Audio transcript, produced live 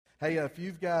Hey, if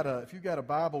you've got a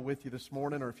Bible with you this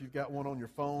morning, or if you've got one on your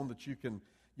phone that you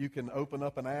can open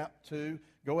up an app to,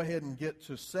 go ahead and get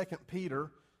to 2 Peter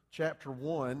chapter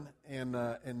 1, and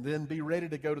then be ready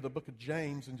to go to the book of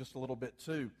James in just a little bit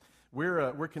too.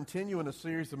 We're continuing a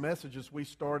series of messages we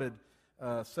started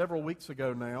several weeks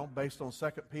ago now, based on 2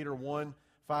 Peter 1,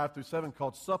 5 through 7,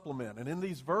 called Supplement. And in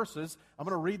these verses, I'm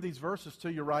going to read these verses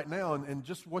to you right now, and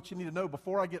just what you need to know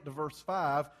before I get to verse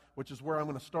 5, which is where I'm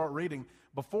going to start reading.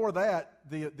 Before that,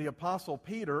 the Apostle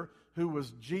Peter, who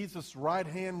was Jesus'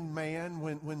 right-hand man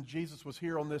when Jesus was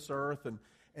here on this earth,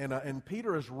 and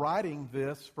Peter is writing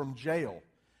this from jail.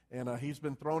 And he's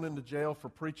been thrown into jail for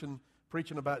preaching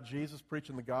about Jesus,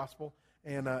 preaching the gospel.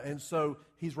 And so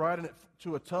he's writing it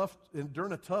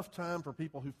during a tough time for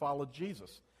people who followed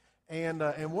Jesus. And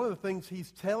one of the things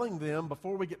he's telling them,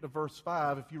 before we get to verse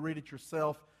 5, if you read it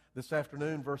yourself this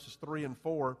afternoon, verses 3 and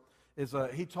 4, is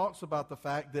he talks about the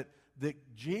fact that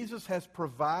Jesus has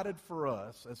provided for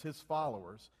us as his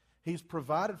followers. He's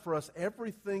provided for us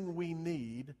everything we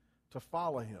need to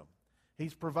follow him.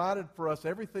 He's provided for us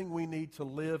everything we need to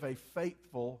live a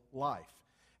faithful life.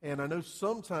 And I know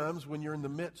sometimes when you're in the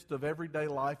midst of everyday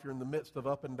life, you're in the midst of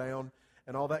up and down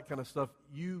and all that kind of stuff,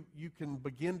 you can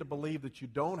begin to believe that you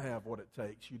don't have what it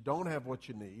takes. You don't have what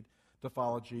you need to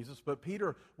follow Jesus. But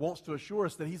Peter wants to assure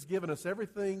us that he's given us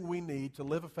everything we need to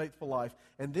live a faithful life.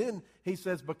 And then he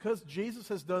says, because Jesus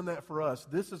has done that for us,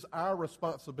 this is our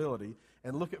responsibility.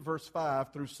 And look at verse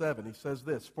 5 through 7. He says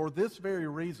this, "For this very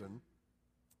reason,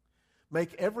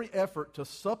 make every effort to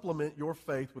supplement your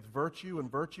faith with virtue,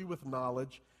 and virtue with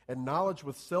knowledge, and knowledge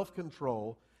with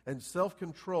self-control, and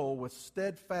self-control with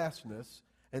steadfastness,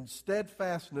 and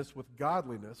steadfastness with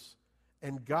godliness,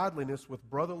 and godliness with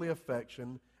brotherly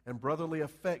affection, and brotherly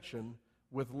affection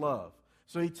with love."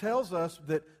 So he tells us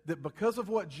that because of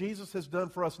what Jesus has done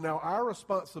for us, now our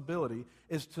responsibility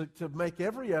is to make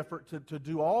every effort to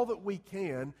do all that we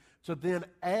can to then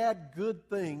add good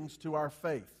things to our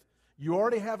faith. You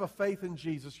already have a faith in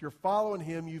Jesus. You're following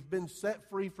him. You've been set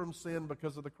free from sin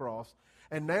because of the cross.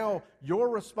 And now your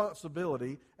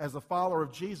responsibility as a follower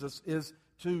of Jesus is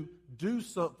to do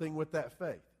something with that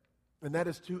faith. And that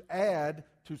is to add,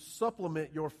 to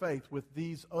supplement your faith with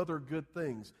these other good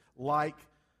things, like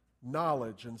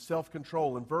knowledge and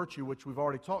self-control and virtue, which we've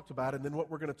already talked about. And then what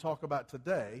we're going to talk about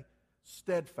today,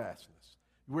 steadfastness.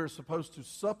 We're supposed to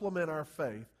supplement our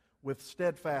faith with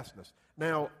steadfastness.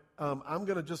 Now, I'm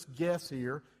going to just guess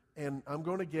here, and I'm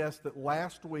going to guess that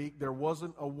last week there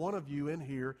wasn't a one of you in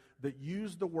here that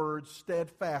used the word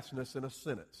steadfastness in a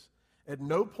sentence. At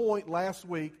no point last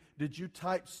week did you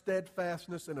type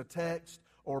steadfastness in a text,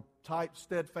 or type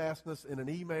steadfastness in an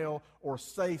email, or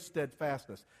say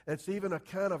steadfastness. It's even a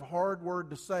kind of hard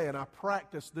word to say, and I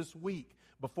practiced this week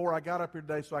before I got up here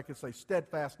today so I could say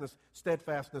steadfastness,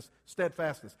 steadfastness,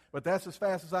 steadfastness. But that's as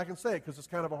fast as I can say it because it's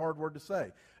kind of a hard word to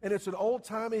say. And it's an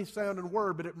old-timey sounding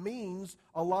word, but it means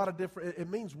a lot of different, it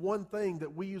means one thing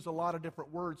that we use a lot of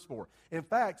different words for. In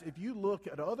fact, if you look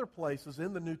at other places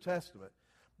in the New Testament,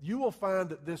 you will find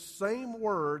that this same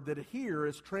word that here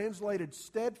is translated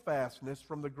steadfastness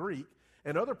from the Greek,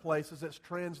 and other places it's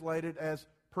translated as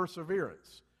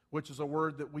perseverance, which is a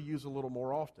word that we use a little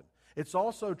more often. It's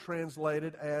also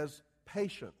translated as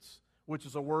patience, which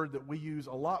is a word that we use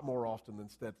a lot more often than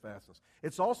steadfastness.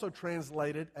 It's also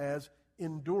translated as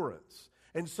endurance.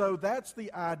 And so that's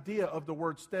the idea of the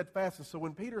word steadfastness. So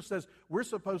when Peter says we're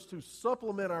supposed to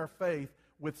supplement our faith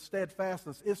with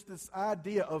steadfastness, it's this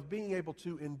idea of being able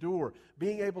to endure,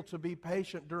 being able to be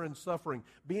patient during suffering,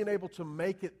 being able to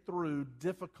make it through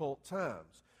difficult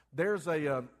times. There's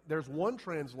one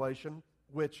translation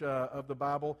which of the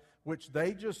Bible, which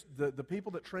they just, the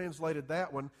people that translated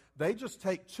that one, they just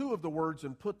take two of the words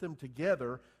and put them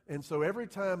together. And so every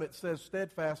time it says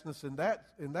steadfastness in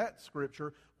that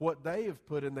scripture, what they have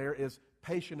put in there is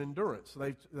patient endurance.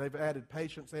 They've added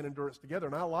patience and endurance together.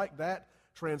 And I like that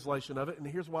translation of it, and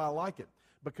here's why I like it.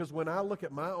 Because when I look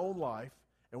at my own life,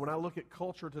 and when I look at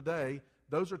culture today,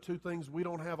 those are two things we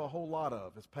don't have a whole lot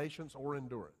of, is patience or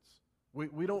endurance.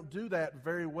 We don't do that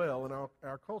very well in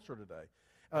our culture today.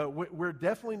 We're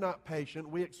definitely not patient.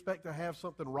 We expect to have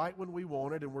something right when we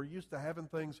want it, and we're used to having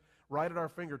things right at our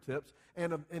fingertips.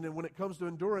 And when it comes to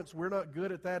endurance, we're not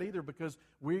good at that either, because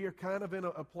we are kind of in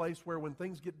a place where when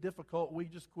things get difficult, we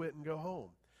just quit and go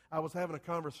home. I was having a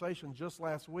conversation just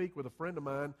last week with a friend of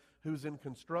mine who's in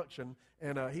construction,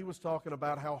 and he was talking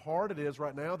about how hard it is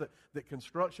right now that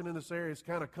construction in this area is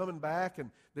kind of coming back, and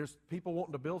there's people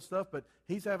wanting to build stuff, but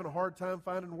he's having a hard time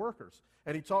finding workers.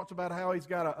 And he talked about how he's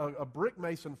got a brick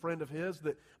mason friend of his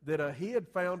that he had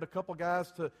found a couple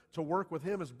guys to work with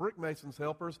him as brick masons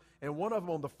helpers, and one of them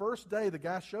on the first day, the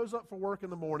guy shows up for work in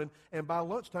the morning, and by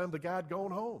lunchtime, the guy had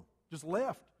gone home, just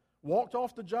left, walked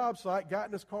off the job site, got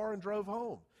in his car, and drove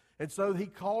home. And so he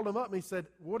called him up, and he said,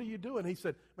 "What are you doing?" He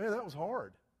said, "Man, that was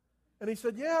hard." And he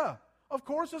said, "Yeah, of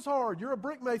course it's hard. You're a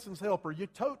brick mason's helper. You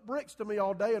tote bricks to me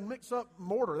all day and mix up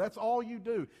mortar. That's all you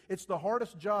do. It's the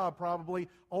hardest job probably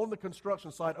on the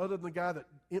construction site other than the guy that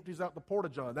empties out the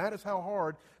porta-john. That is how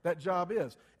hard that job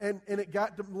is." And it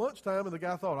got to lunchtime, and the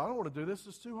guy thought, "I don't want to do this.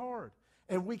 It's too hard."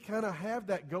 And we kind of have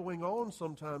that going on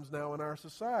sometimes now in our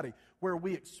society where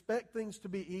we expect things to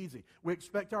be easy. We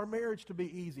expect our marriage to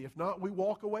be easy. If not, we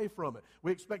walk away from it.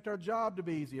 We expect our job to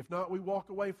be easy. If not, we walk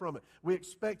away from it. We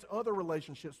expect other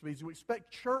relationships to be easy. We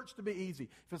expect church to be easy.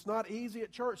 If it's not easy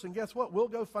at church, then guess what? We'll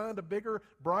go find a bigger,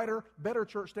 brighter, better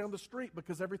church down the street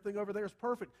because everything over there is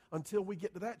perfect until we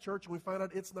get to that church and we find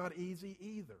out it's not easy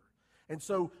either. And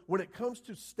so when it comes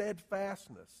to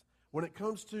steadfastness, when it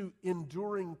comes to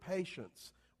enduring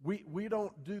patience, we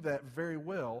don't do that very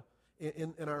well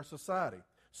in our society.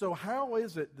 So how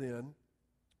is it then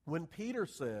when Peter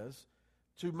says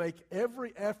to make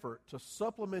every effort to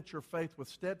supplement your faith with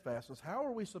steadfastness, how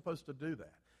are we supposed to do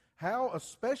that? How,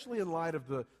 especially in light of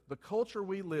the culture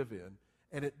we live in,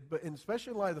 and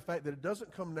especially in light of the fact that it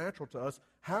doesn't come natural to us,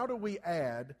 how do we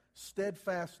add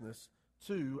steadfastness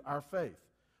to our faith?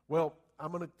 Well,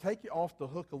 I'm going to take you off the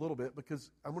hook a little bit because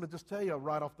I'm going to just tell you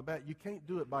right off the bat, you can't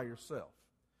do it by yourself.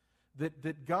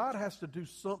 That God has to do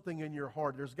something in your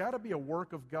heart. There's got to be a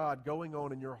work of God going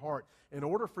on in your heart in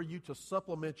order for you to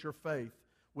supplement your faith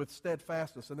with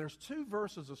steadfastness. And there's two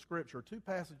verses of Scripture, two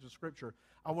passages of Scripture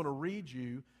I want to read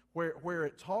you where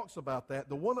it talks about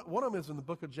that. One of them is in the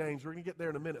book of James. We're going to get there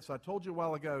in a minute. So I told you a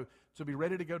while ago to be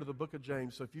ready to go to the book of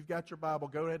James. So if you've got your Bible,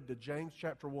 go ahead to James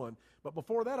chapter 1. But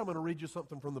before that, I'm going to read you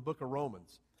something from the book of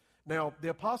Romans. Now,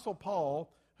 the Apostle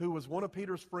Paul, who was one of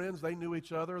Peter's friends, they knew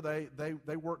each other.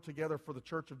 They worked together for the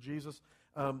Church of Jesus.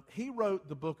 He wrote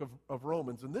the book of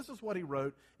Romans. And this is what he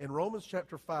wrote in Romans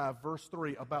chapter 5, verse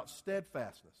 3 about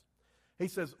steadfastness. He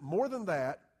says, "More than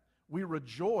that, we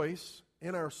rejoice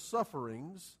in our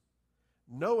sufferings,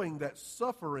 knowing that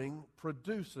suffering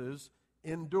produces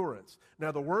endurance."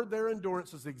 Now, the word there,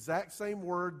 endurance, is the exact same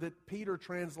word that Peter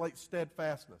translates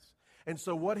steadfastness. And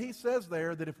so what he says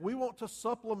there, that if we want to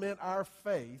supplement our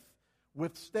faith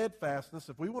with steadfastness,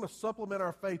 if we want to supplement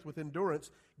our faith with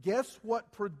endurance, guess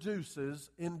what produces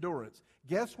endurance?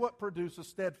 Guess what produces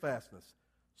steadfastness?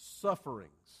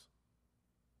 Sufferings.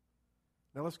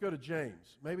 Now let's go to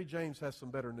James. Maybe James has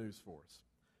some better news for us.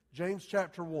 James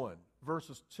chapter 1,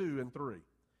 verses 2 and 3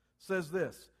 says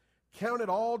this, "Count it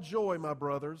all joy, my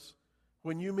brothers,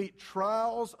 when you meet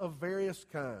trials of various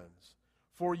kinds,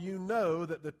 for you know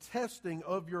that the testing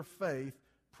of your faith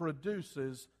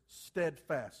produces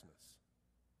steadfastness."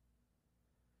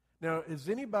 Now, is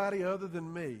anybody other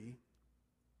than me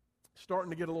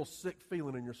starting to get a little sick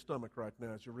feeling in your stomach right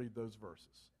now as you read those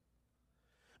verses?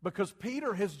 Because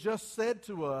Peter has just said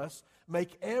to us,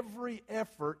 make every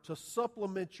effort to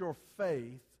supplement your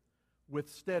faith with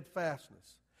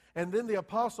steadfastness. And then the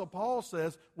Apostle Paul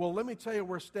says, well, let me tell you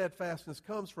where steadfastness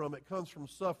comes from. It comes from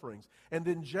sufferings. And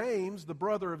then James, the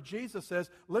brother of Jesus, says,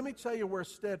 let me tell you where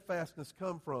steadfastness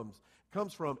comes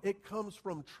from. It comes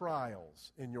from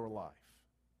trials in your life.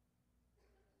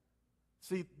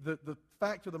 See, the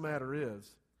fact of the matter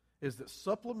is that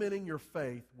supplementing your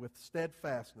faith with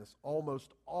steadfastness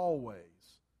almost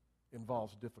always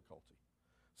involves difficulty.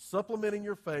 Supplementing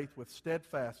your faith with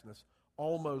steadfastness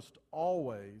almost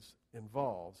always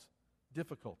involves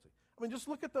difficulty. I mean, just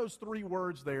look at those three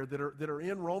words there that are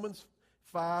in Romans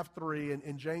 5:3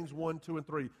 and James 1:2 and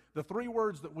 3. The three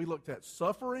words that we looked at: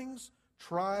 sufferings,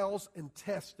 trials, and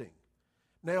testing.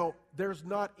 Now, there's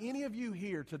not any of you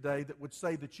here today that would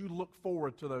say that you look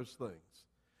forward to those things.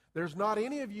 There's not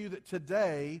any of you that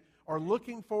today are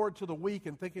looking forward to the week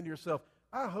and thinking to yourself,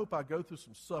 I hope I go through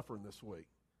some suffering this week.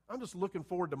 I'm just looking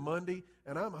forward to Monday,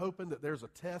 and I'm hoping that there's a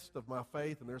test of my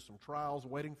faith and there's some trials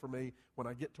waiting for me when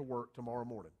I get to work tomorrow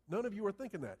morning. None of you are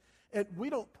thinking that. And we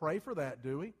don't pray for that,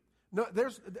 do we? No,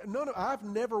 I've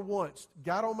never once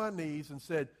got on my knees and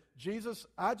said, Jesus,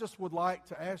 I just would like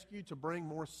to ask you to bring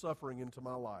more suffering into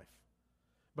my life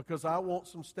because I want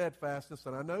some steadfastness,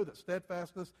 and I know that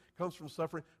steadfastness comes from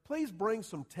suffering. Please bring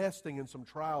some testing and some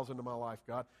trials into my life,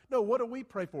 God. No, what do we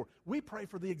pray for? We pray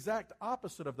for the exact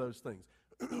opposite of those things.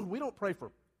 we don't pray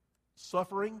for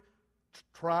suffering,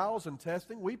 trials, and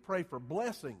testing. We pray for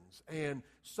blessings and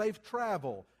safe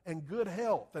travel and good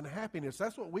health and happiness.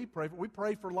 That's what we pray for. We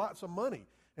pray for lots of money.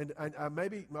 And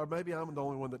maybe I'm the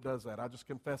only one that does that. I just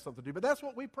confess something to you. But that's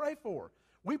what we pray for.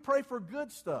 We pray for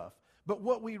good stuff. But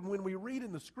when we read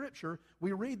in the Scripture,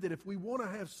 we read that if we want to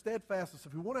have steadfastness,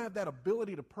 if we want to have that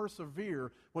ability to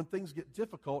persevere when things get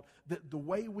difficult, that the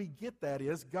way we get that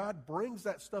is God brings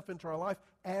that stuff into our life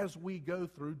as we go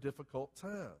through difficult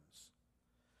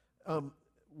times.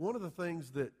 One of the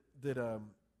things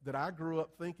that I grew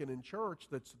up thinking in church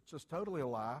that's just totally a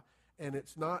lie, and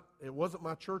it wasn't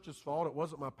my church's fault, it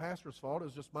wasn't my pastor's fault, it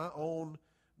was just my own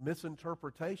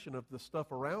misinterpretation of the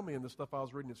stuff around me and the stuff I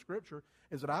was reading in Scripture,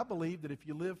 is that I believed that if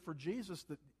you lived for Jesus,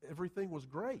 that everything was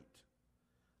great.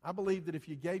 I believed that if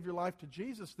you gave your life to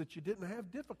Jesus, that you didn't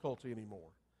have difficulty anymore.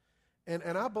 And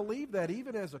I believed that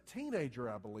even as a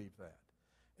teenager, I believed that.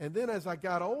 And then as I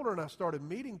got older and I started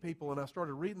meeting people and I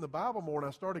started reading the Bible more and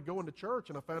I started going to church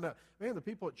and I found out, man, the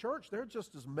people at church, they're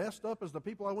just as messed up as the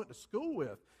people I went to school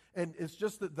with. And it's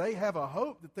just that they have a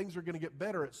hope that things are going to get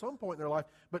better at some point in their life.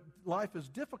 But life is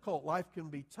difficult. Life can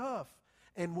be tough.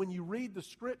 And when you read the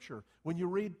Scripture, when you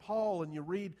read Paul and you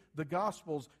read the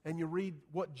Gospels and you read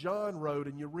what John wrote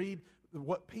and you read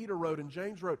what Peter wrote and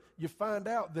James wrote, you find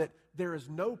out that there is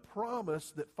no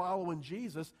promise that following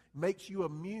Jesus makes you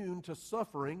immune to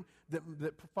suffering,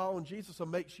 that following Jesus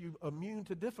makes you immune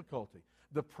to difficulty.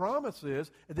 The promise is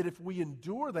that if we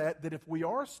endure that if we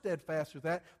are steadfast with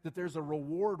that there's a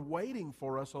reward waiting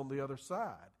for us on the other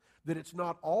side. That it's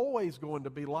not always going to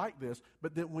be like this,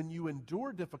 but that when you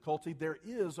endure difficulty, there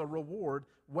is a reward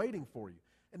waiting for you.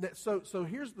 And so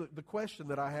here's the question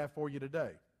that I have for you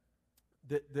today.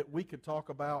 That we could talk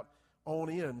about on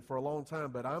in for a long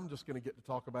time, but I'm just going to get to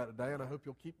talk about it today, and I hope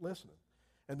you'll keep listening.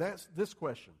 And that's this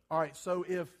question. All right, so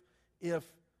if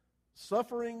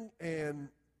suffering and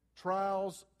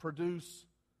trials produce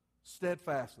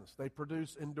steadfastness, they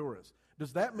produce endurance,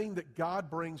 does that mean that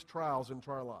God brings trials into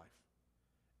our life?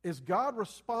 Is God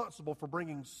responsible for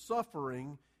bringing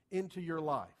suffering into your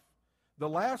life? The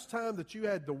last time that you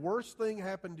had the worst thing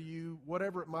happen to you,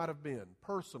 whatever it might have been,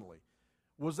 personally,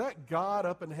 was that God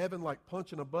up in heaven like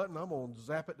punching a button? I'm going to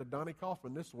zap it to Donnie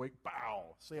Kaufman this week.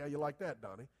 Bow! See how you like that,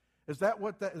 Donnie? Is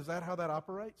that how that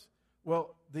operates?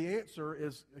 Well, the answer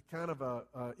is kind of a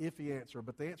iffy answer,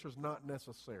 but the answer is not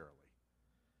necessarily.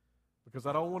 Because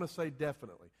I don't want to say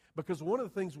definitely. Because one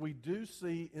of the things we do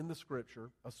see in the Scripture,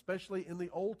 especially in the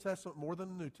Old Testament more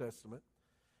than the New Testament,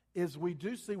 is we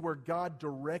do see where God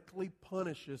directly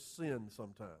punishes sin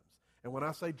sometimes. And when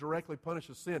I say directly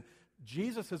punishes sin,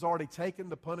 Jesus has already taken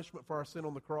the punishment for our sin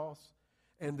on the cross,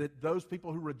 and that those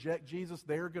people who reject Jesus,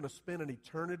 they're going to spend an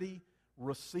eternity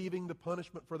receiving the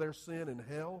punishment for their sin in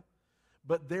hell.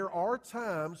 But there are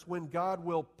times when God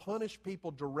will punish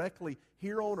people directly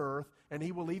here on earth, and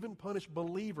He will even punish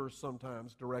believers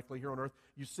sometimes directly here on earth.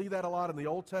 You see that a lot in the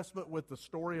Old Testament with the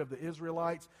story of the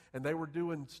Israelites, and they were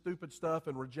doing stupid stuff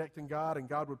and rejecting God, and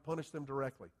God would punish them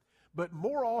directly. But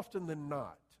more often than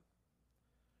not,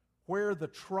 where the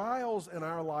trials in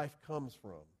our life comes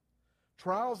from,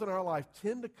 trials in our life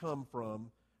tend to come from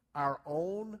our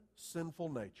own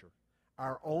sinful nature,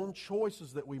 our own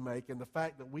choices that we make, and the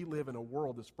fact that we live in a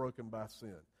world that's broken by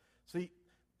sin. See,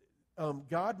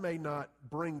 God may not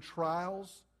bring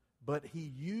trials, but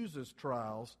He uses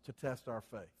trials to test our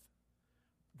faith.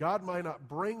 God may not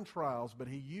bring trials, but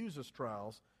He uses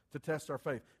trials to test our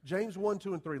faith. James 1,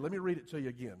 2, and 3. Let me read it to you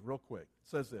again real quick. It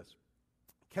says this.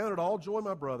 Count it all joy,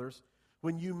 my brothers,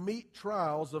 when you meet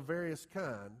trials of various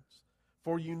kinds,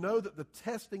 for you know that the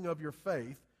testing of your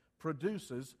faith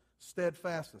produces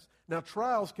steadfastness. Now,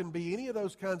 trials can be any of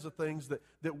those kinds of things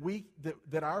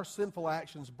that our sinful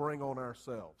actions bring on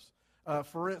ourselves.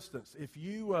 For instance, if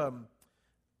you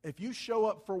show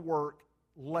up for work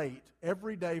late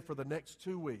every day for the next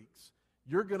 2 weeks,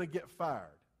 you're going to get fired.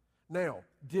 Now,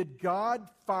 did God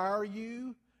fire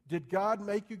you? Did God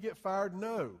make you get fired?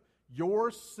 No.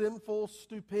 Your sinful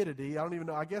stupidity, I don't even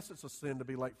know, I guess it's a sin to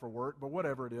be late for work, but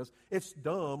whatever it is, it's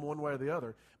dumb one way or the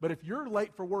other. But if you're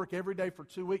late for work every day for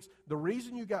 2 weeks, the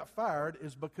reason you got fired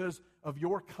is because of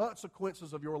your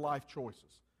consequences of your life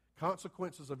choices,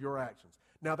 consequences of your actions.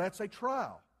 Now, that's a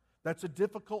trial. That's a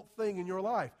difficult thing in your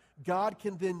life. God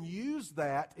can then use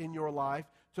that in your life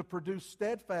to produce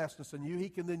steadfastness in you. He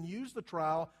can then use the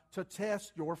trial to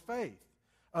test your faith.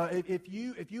 If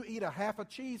you eat a half a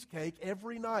cheesecake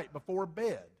every night before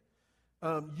bed,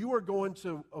 you are going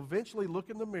to eventually look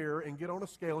in the mirror and get on a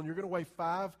scale, and you're going to weigh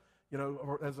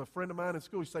or as a friend of mine in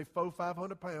school, you say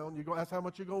 500 pounds. That's how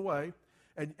much you're going to weigh.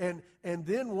 And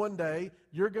then one day,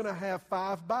 you're going to have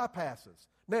 5 bypasses.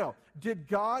 Now, did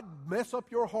God mess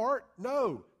up your heart?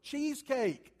 No.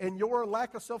 Cheesecake and your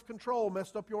lack of self-control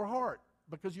messed up your heart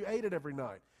because you ate it every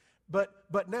night. But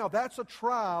now, that's a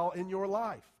trial in your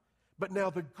life. But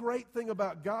now the great thing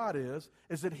about God is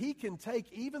that He can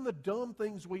take even the dumb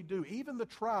things we do, even the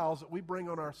trials that we bring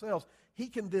on ourselves, He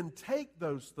can then take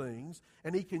those things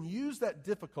and He can use that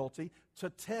difficulty to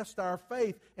test our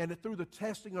faith. And through the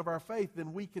testing of our faith,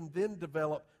 then we can then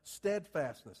develop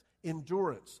steadfastness,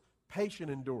 endurance,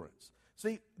 patient endurance.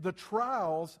 See, the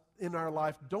trials in our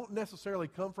life don't necessarily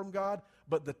come from God,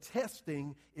 but the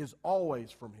testing is always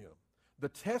from Him. The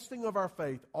testing of our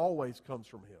faith always comes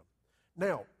from Him.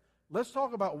 Now, let's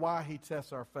talk about why He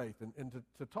tests our faith. And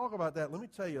to talk about that, let me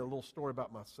tell you a little story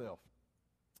about myself.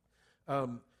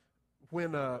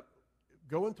 When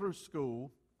going through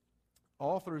school,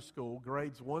 all through school,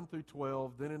 grades 1 through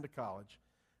 12, then into college,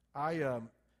 I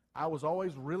was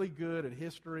always really good at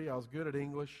history. I was good at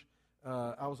English.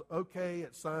 I was okay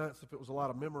at science if it was a lot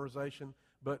of memorization,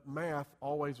 but math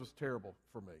always was terrible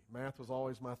for me. Math was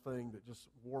always my thing that just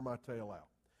wore my tail out.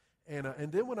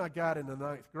 And then when I got into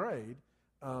 9th grade,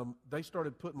 they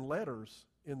started putting letters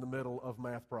in the middle of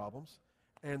math problems,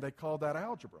 and they called that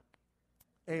algebra.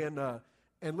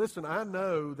 And listen, I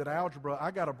know that algebra,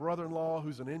 I got a brother-in-law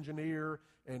who's an engineer,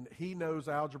 and he knows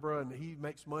algebra, and he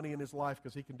makes money in his life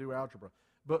because he can do algebra.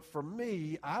 But for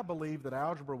me, I believe that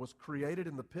algebra was created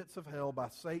in the pits of hell by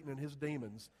Satan and his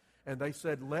demons, and they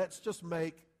said, let's just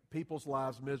make people's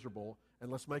lives miserable,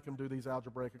 and let's make them do these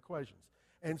algebraic equations.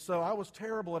 And so I was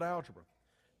terrible at algebra.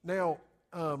 Now,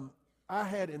 in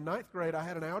 9th grade, I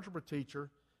had an algebra teacher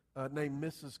named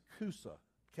Mrs. Kusa,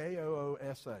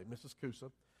 Koosa, Mrs.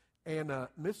 Kusa. And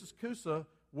Mrs. Kusa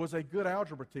was a good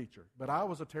algebra teacher, but I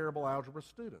was a terrible algebra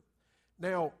student.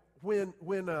 Now, when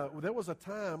there was a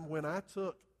time when I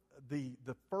took the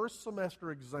first semester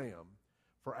exam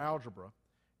for algebra,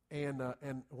 and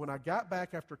when I got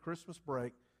back after Christmas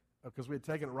break, because we had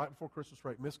taken it right before Christmas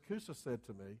break, Miss Kusa said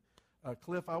to me,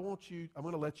 Cliff, I'm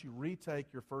going to let you retake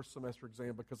your first semester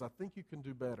exam because I think you can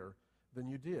do better than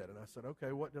you did. And I said,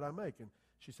 okay, what did I make? And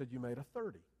she said, you made a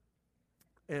 30.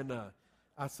 And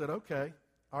I said, okay,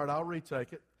 all right, I'll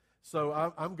retake it.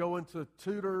 So I'm going to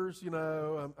tutors,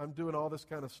 I'm doing all this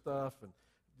kind of stuff and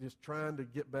just trying to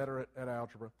get better at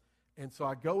algebra. And so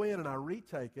I go in and I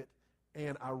retake it,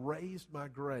 and I raised my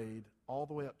grade all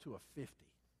the way up to a 50.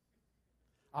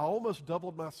 I almost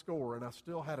doubled my score, and I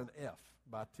still had an F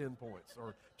by 10 points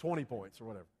or 20 points or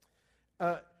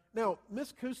whatever. Now,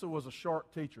 Miss Kusa was a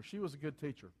sharp teacher. She was a good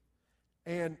teacher.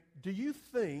 And do you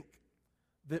think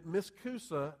that Miss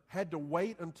Kusa had to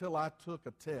wait until I took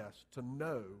a test to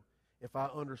know if I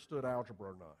understood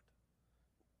algebra or not?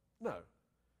 No.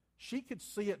 She could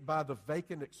see it by the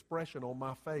vacant expression on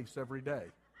my face every day.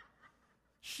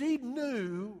 She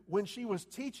knew when she was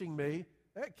teaching me,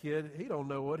 that kid, he don't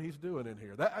know what he's doing in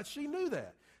here. She knew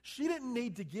that. She didn't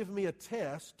need to give me a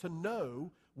test to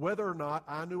know whether or not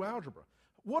I knew algebra.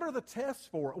 What are the tests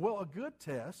for? Well, a good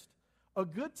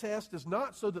test is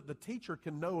not so that the teacher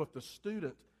can know if the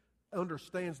student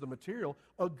understands the material.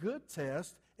 A good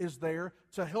test is there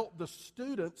to help the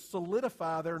student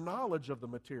solidify their knowledge of the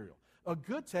material. A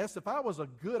good test, if I was a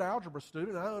good algebra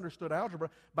student and I understood algebra,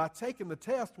 by taking the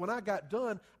test, when I got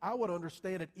done, I would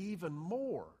understand it even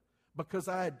more because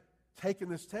I had taken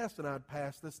this test and I had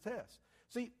passed this test.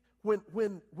 See,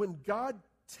 when God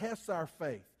tests our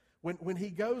faith, when He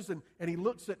goes and He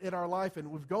looks at our life and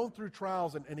we've gone through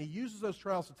trials and He uses those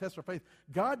trials to test our faith,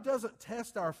 God doesn't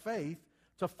test our faith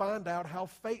to find out how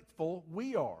faithful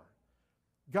we are.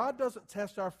 God doesn't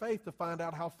test our faith to find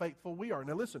out how faithful we are.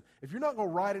 Now listen, if you're not going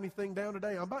to write anything down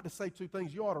today, I'm about to say 2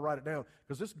 things. You ought to write it down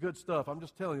because this is good stuff. I'm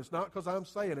just telling you. It's not because I'm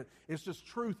saying it. It's just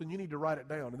truth, and you need to write it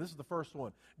down. And this is the first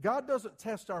one. God doesn't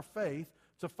test our faith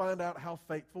to find out how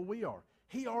faithful we are.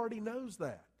 He already knows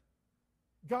that.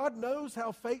 God knows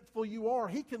how faithful you are.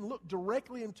 He can look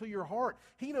directly into your heart.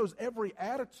 He knows every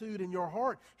attitude in your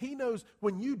heart. He knows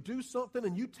when you do something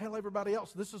and you tell everybody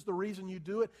else this is the reason you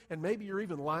do it, and maybe you're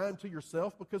even lying to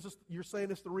yourself because you're saying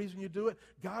it's the reason you do it.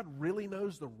 God really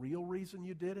knows the real reason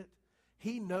you did it.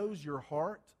 He knows your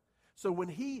heart. So when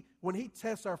He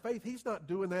tests our faith, He's not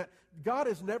doing that. God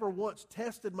has never once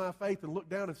tested my faith and looked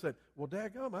down and said, well,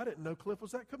 daggum, I didn't know Cliff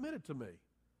was that committed to me.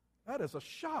 That is a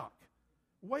shock.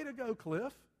 Way to go,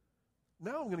 Cliff.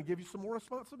 Now I'm going to give you some more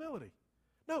responsibility.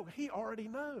 No, He already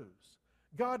knows.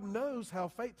 God knows how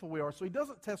faithful we are. So He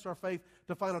doesn't test our faith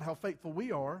to find out how faithful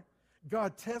we are.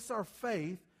 God tests our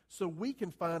faith so we can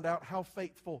find out how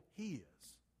faithful He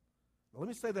is. Now, let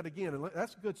me say that again, and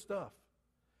that's good stuff.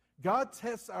 God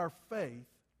tests our faith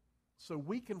so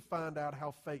we can find out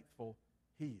how faithful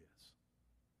He is.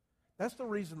 That's the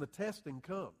reason the testing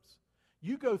comes.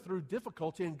 You go through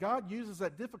difficulty, and God uses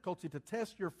that difficulty to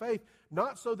test your faith,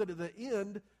 not so that at the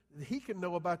end He can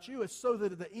know about you. It's so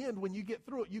that at the end, when you get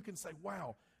through it, you can say,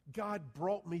 wow, God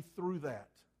brought me through that.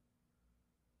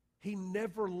 He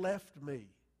never left me.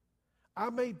 I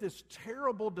made this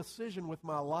terrible decision with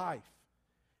my life.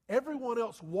 Everyone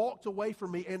else walked away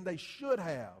from me, and they should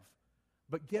have.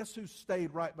 But guess who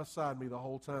stayed right beside me the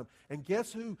whole time? And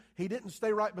guess who? He didn't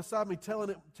stay right beside me tell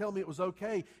me it was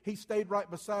okay. He stayed right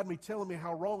beside me telling me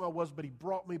how wrong I was, but He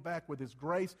brought me back with His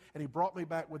grace, and He brought me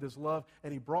back with His love,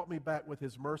 and He brought me back with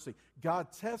His mercy. God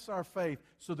tests our faith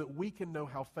so that we can know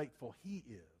how faithful He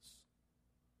is.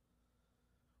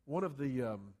 One of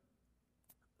the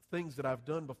things that I've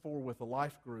done before with a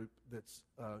life group that's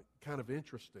kind of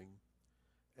interesting,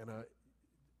 and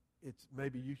it's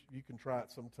maybe you can try it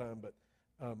sometime, but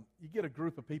you get a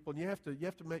group of people, and you have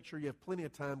to make sure you have plenty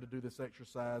of time to do this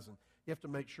exercise, and you have to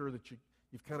make sure that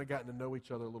you've kind of gotten to know each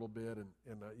other a little bit, and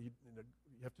you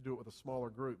have to do it with a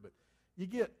smaller group. But you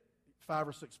get 5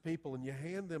 or 6 people, and you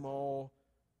hand them all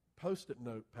Post-it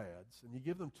note pads, and you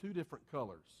give them 2 different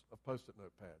colors of Post-it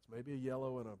note pads, maybe a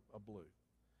yellow and a blue.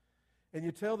 And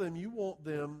you tell them you want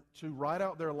them to write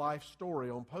out their life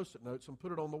story on Post-it notes and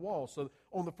put it on the wall. So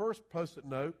on the first Post-it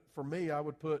note, for me, I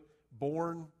would put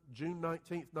born June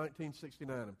 19th,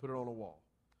 1969, and put it on a wall.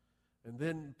 And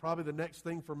then probably the next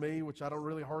thing for me, which I don't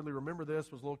really hardly remember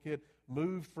this, was a little kid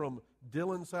moved from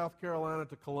Dillon, South Carolina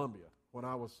to Columbia when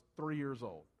I was 3 years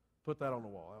old. Put that on the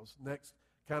wall. That was the next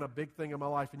kind of big thing in my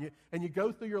life. And you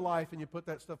go through your life and you put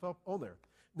that stuff up on there.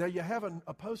 Now you have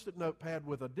a Post-it note pad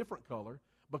with a different color,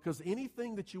 because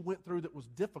anything that you went through that was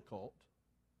difficult,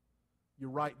 you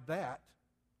write that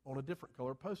on a different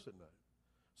color Post-it note.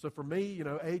 So for me,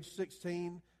 age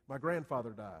 16, my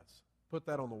grandfather dies. Put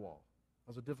that on the wall. It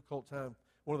was a difficult time.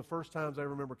 One of the first times I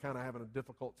remember kind of having a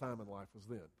difficult time in life was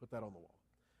then. Put that on the wall.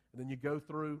 And then you go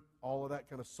through all of that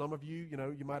kind of, some of you,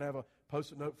 you might have a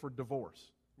Post-it note for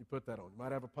divorce. You put that on. You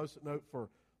might have a Post-it note for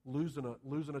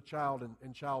losing a child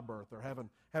in childbirth or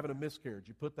having a miscarriage.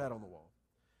 You put that on the wall.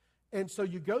 And so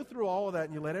you go through all of that,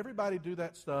 and you let everybody do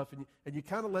that stuff, and you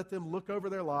kind of let them look over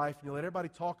their life, and you let everybody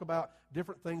talk about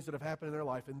different things that have happened in their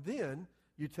life. And then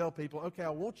you tell people, okay, I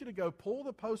want you to go pull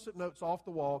the Post-it notes off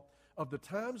the wall of the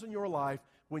times in your life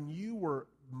when you were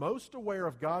most aware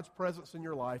of God's presence in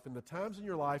your life, and the times in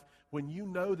your life when you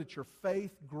know that your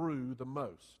faith grew the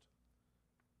most.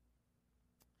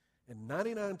 And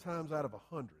 99 times out of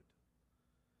 100,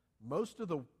 most of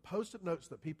the Post-it notes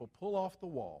that people pull off the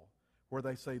wall where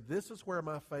they say, this is where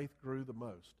my faith grew the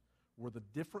most, were the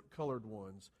different colored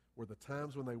ones, were the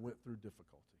times when they went through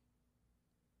difficulty.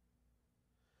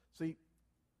 See,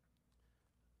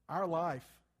 our life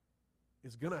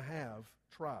is going to have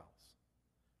trials.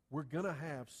 We're going to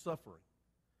have suffering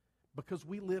because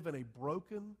we live in a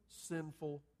broken,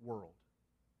 sinful world.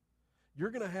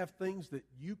 You're going to have things that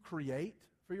you create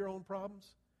for your own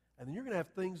problems, and then you're going to have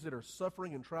things that are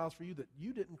suffering and trials for you that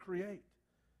you didn't create.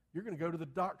 You're going to go to the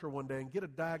doctor one day and get a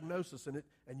diagnosis, and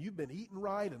you've been eating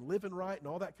right and living right and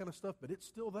all that kind of stuff, but it's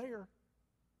still there.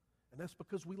 And that's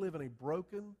because we live in a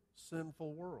broken,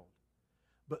 sinful world.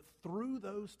 But through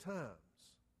those times,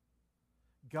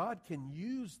 God can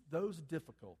use those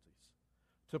difficulties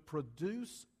to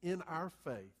produce in our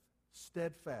faith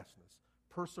steadfastness,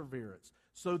 perseverance,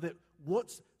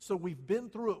 so we've been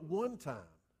through it one time,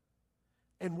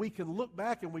 and we can look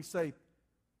back and we say,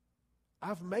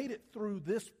 I've made it through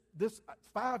this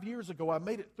 5 years ago, I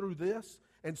made it through this.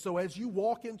 And so as you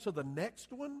walk into the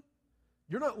next one,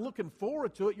 you're not looking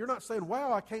forward to it. You're not saying,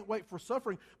 wow, I can't wait for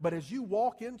suffering. But as you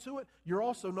walk into it, you're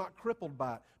also not crippled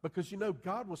by it. Because you know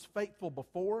God was faithful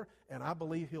before, and I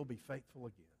believe He'll be faithful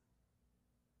again.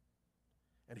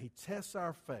 And He tests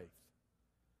our faith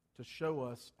to show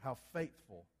us how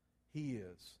faithful He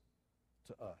is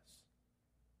to us.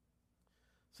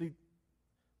 See,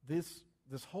 this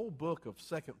whole book of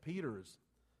 2 Peter is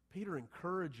Peter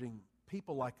encouraging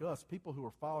people like us, people who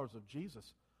are followers of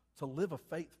Jesus, to live a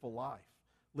faithful life.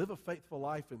 Live a faithful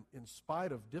life in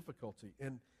spite of difficulty.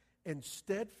 And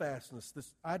steadfastness,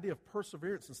 this idea of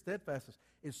perseverance and steadfastness,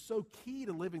 is so key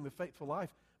to living the faithful life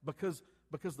because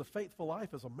the faithful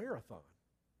life is a marathon.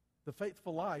 The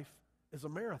faithful life is a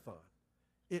marathon.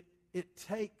 It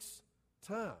takes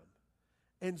time.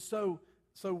 And so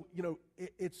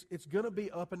it's going to be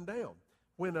up and down.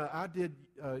 When I did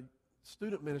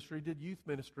student ministry, did youth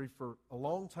ministry for a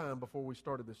long time before we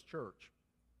started this church.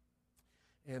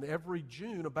 And every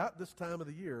June, about this time of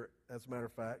the year, as a matter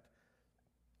of fact,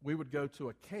 we would go to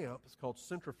a camp. It's called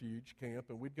Centrifuge Camp,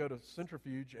 and we'd go to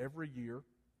Centrifuge every year.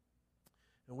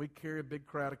 and we'd carry a big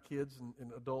crowd of kids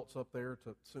and adults up there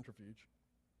to Centrifuge.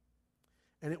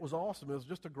 And it was awesome. It was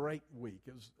just a great week.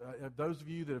 It was those of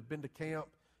you that have been to camp,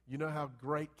 you know how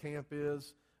great camp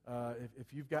is.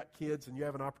 If you've got kids and you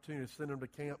have an opportunity to send them to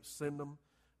camp, send them.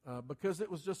 Because it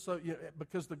was just so,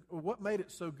 because what made it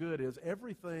so good is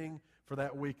everything for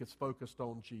that week is focused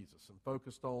on Jesus and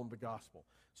focused on the gospel.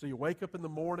 So you wake up in the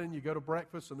morning, you go to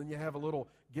breakfast, and then you have a little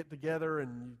get-together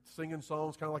and you singing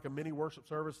songs, kind of like a mini worship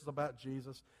service is about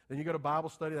Jesus. Then you go to Bible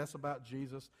study, that's about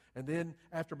Jesus. And then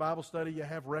after Bible study, you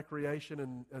have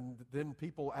recreation, and then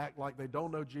people act like they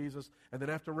don't know Jesus. And then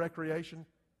after recreation,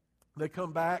 they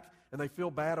come back and they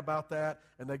feel bad about that,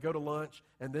 and they go to lunch,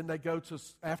 and then they go to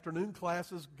afternoon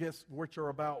classes, which are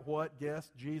about what?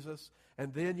 Guess, Jesus.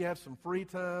 And then you have some free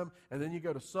time, and then you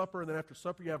go to supper, and then after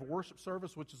supper you have a worship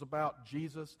service, which is about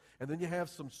Jesus. And then you have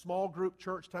some small group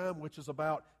church time, which is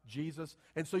about Jesus.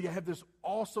 And so you have this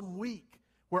awesome week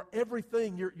where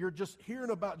everything, you're just hearing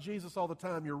about Jesus all the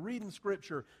time. You're reading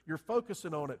Scripture. You're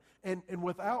focusing on it. And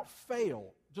without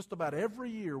fail, just about every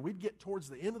year, we'd get towards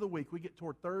the end of the week, we'd get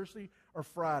toward Thursday or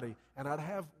Friday, and I'd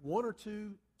have one or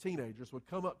two teenagers would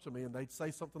come up to me and they'd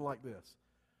say something like this.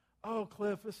 Oh,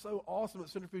 Cliff, it's so awesome at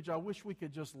Centrifuge. I wish we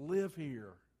could just live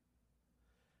here.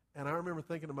 And I remember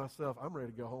thinking to myself, I'm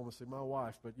ready to go home and see my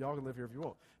wife, but y'all can live here if you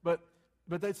want. But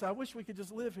they'd say, I wish we could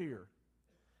just live here.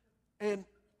 And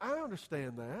I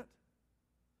understand that.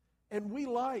 And we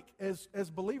like, as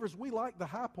believers, we like the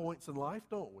high points in life,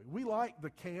 don't we? We like the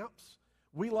camps.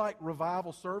 We like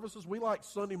revival services. We like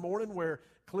Sunday morning where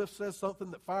Cliff says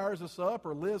something that fires us up,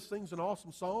 or Liz sings an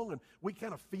awesome song, and we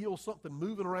kind of feel something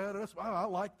moving around in us. Oh, I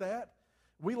like that.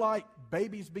 We like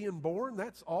babies being born.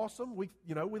 That's awesome. We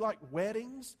like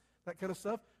weddings, that kind of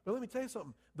stuff. But let me tell you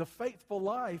something. The faithful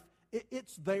life,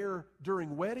 it's there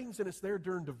during weddings and it's there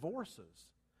during divorces.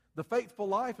 The faithful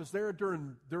life is there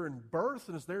during births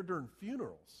and it's there during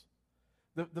funerals.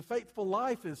 The faithful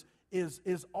life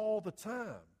is all the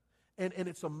time. And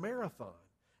it's a marathon.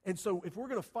 And so if we're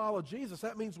going to follow Jesus,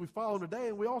 that means we follow him today,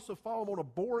 and we also follow him on a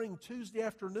boring Tuesday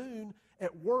afternoon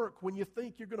at work when you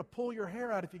think you're going to pull your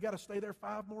hair out if you got to stay there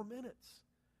 5 more minutes.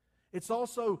 It's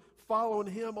also following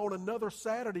him on another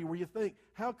Saturday where you think,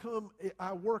 how come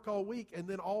I work all week and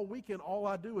then all weekend all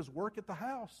I do is work at the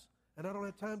house and I don't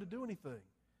have time to do anything?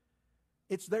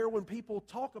 It's there when people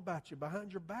talk about you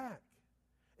behind your back.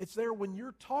 It's there when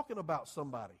you're talking about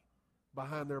somebody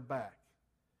behind their back.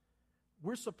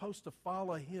 We're supposed to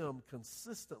follow him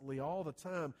consistently all the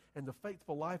time, and the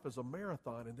faithful life is a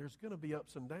marathon, and there's going to be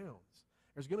ups and downs.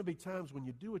 There's going to be times when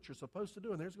you do what you're supposed to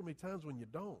do, and there's going to be times when you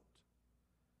don't.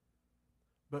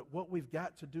 But what we've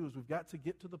got to do is we've got to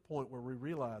get to the point where we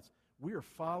realize we are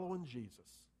following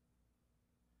Jesus.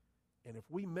 And if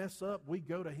we mess up, we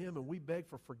go to him and we beg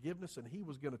for forgiveness, and he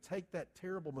was going to take that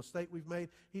terrible mistake we've made.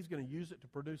 He's going to use it to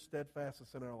produce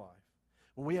steadfastness in our life.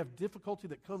 When we have difficulty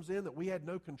that comes in that we had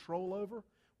no control over,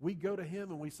 we go to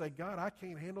him and we say, God, I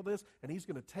can't handle this, and he's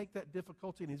going to take that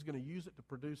difficulty and he's going to use it to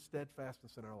produce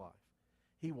steadfastness in our life.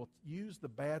 He will use the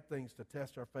bad things to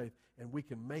test our faith, and we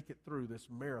can make it through this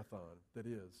marathon that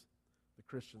is the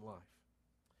Christian life.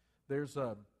 There's,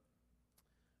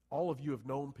 all of you have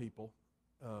known people.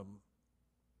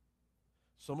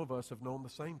 Some of us have known the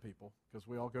same people because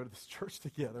we all go to this church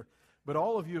together. But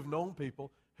all of you have known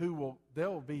people who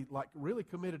they'll be like really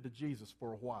committed to Jesus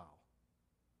for a while.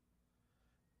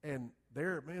 And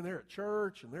they're at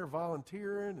church and they're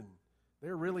volunteering and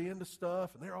they're really into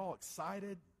stuff and they're all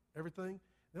excited, everything.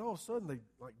 Then all of a sudden they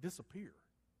like disappear.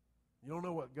 You don't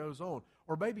know what goes on.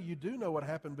 Or maybe you do know what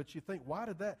happened, but you think, why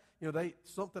did that?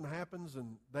 Something happens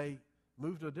and they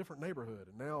move to a different neighborhood,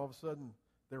 and now all of a sudden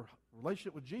their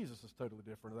relationship with Jesus is totally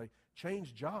different. Or they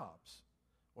change jobs.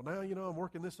 Well, now, I'm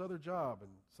working this other job,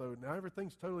 and so now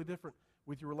everything's totally different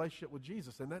with your relationship with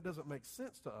Jesus, and that doesn't make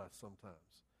sense to us sometimes.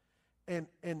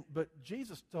 But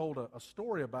Jesus told a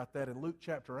story about that in Luke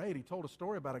chapter 8. He told a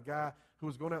story about a guy who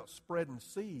was going out spreading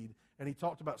seed, and he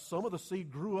talked about some of the seed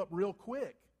grew up real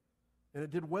quick, and it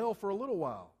did well for a little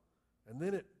while, and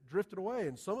then it drifted away,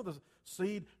 and some of the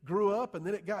seed grew up, and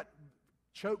then it got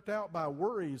choked out by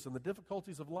worries and the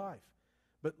difficulties of life.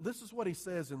 But this is what he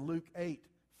says in Luke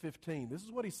 8:15. This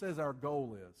is what he says our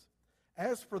goal is.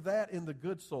 As for that in the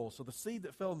good soil, so the seed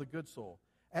that fell in the good soil,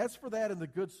 as for that in the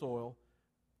good soil,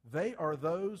 they are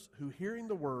those who, hearing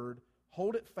the word,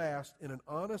 hold it fast in an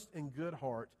honest and good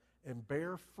heart and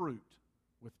bear fruit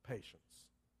with patience.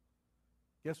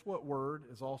 Guess what word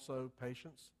is also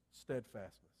patience?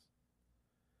 Steadfastness.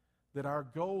 That our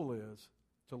goal is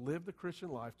to live the Christian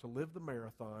life, to live the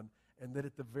marathon, and that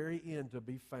at the very end to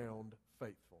be found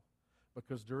faithful.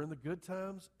 Because during the good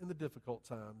times and the difficult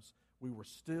times, we were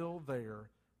still there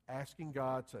asking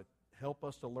God to help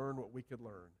us to learn what we could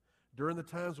learn. During the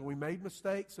times when we made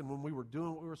mistakes and when we were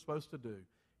doing what we were supposed to do,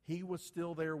 He was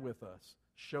still there with us,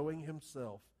 showing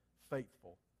Himself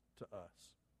faithful to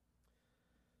us.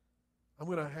 I'm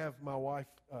going to have my wife,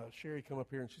 Sherry, come up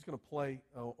here, and she's going to play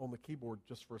on the keyboard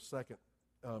just for a second.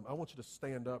 I want you to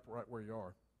stand up right where you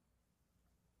are.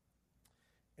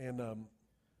 And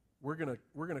we're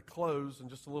gonna close in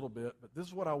just a little bit, but this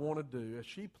is what I want to do. As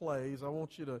she plays, I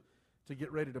want you to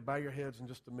get ready to bow your heads in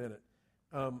just a minute.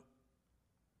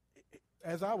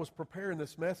 As I was preparing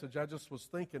this message, I just was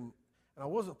thinking, and I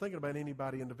wasn't thinking about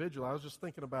anybody individual. I was just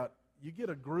thinking about, you get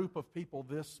a group of people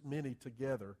this many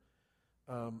together.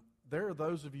 There are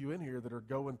those of you in here that are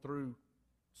going through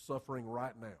suffering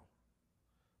right now.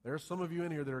 There are some of you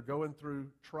in here that are going through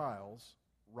trials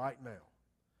right now.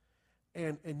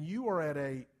 And you are at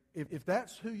if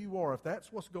that's who you are, if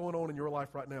that's what's going on in your life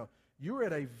right now, you're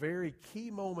at a very key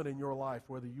moment in your life,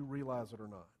 whether you realize it or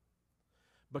not.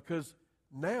 Because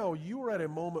now you are at a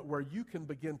moment where you can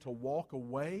begin to walk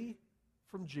away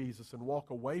from Jesus and walk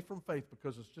away from faith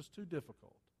because it's just too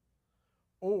difficult.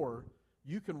 Or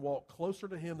you can walk closer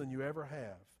to Him than you ever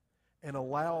have and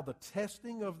allow the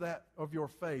testing of your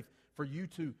faith for you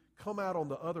to come out on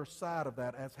the other side of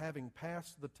that as having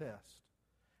passed the test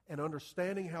and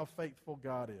understanding how faithful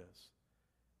God is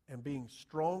and being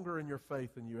stronger in your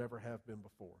faith than you ever have been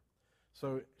before.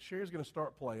 So Sherry's going to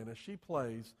start playing. As she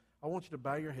plays, I want you to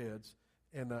bow your heads,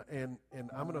 and I'm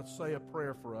going to say a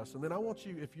prayer for us. And then I want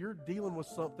you, if you're dealing with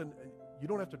something, you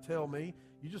don't have to tell me.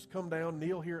 You just come down,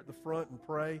 kneel here at the front and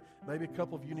pray. Maybe a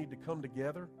couple of you need to come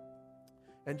together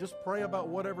and just pray about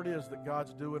whatever it is that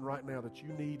God's doing right now that you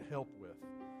need help with.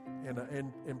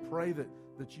 And pray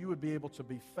that you would be able to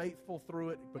be faithful through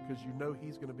it because you know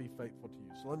He's going to be faithful to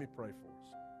you. So let me pray for us.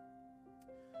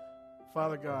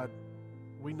 Father God,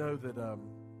 we know that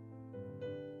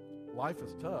life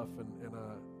is tough, and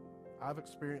I've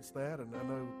experienced that, and I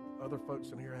know other folks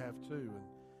in here have too.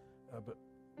 But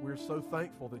we're so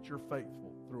thankful that You're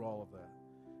faithful through all of that.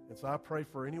 And so I pray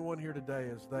for anyone here today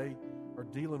as they are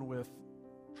dealing with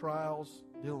trials,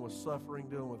 dealing with suffering,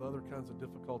 dealing with other kinds of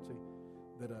difficulty,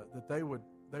 that they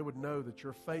would know that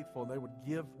You're faithful, and they would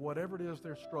give whatever it is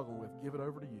they're struggling with, give it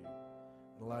over to You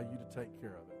and allow You to take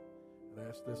care of it. And I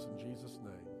ask this in Jesus'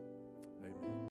 name.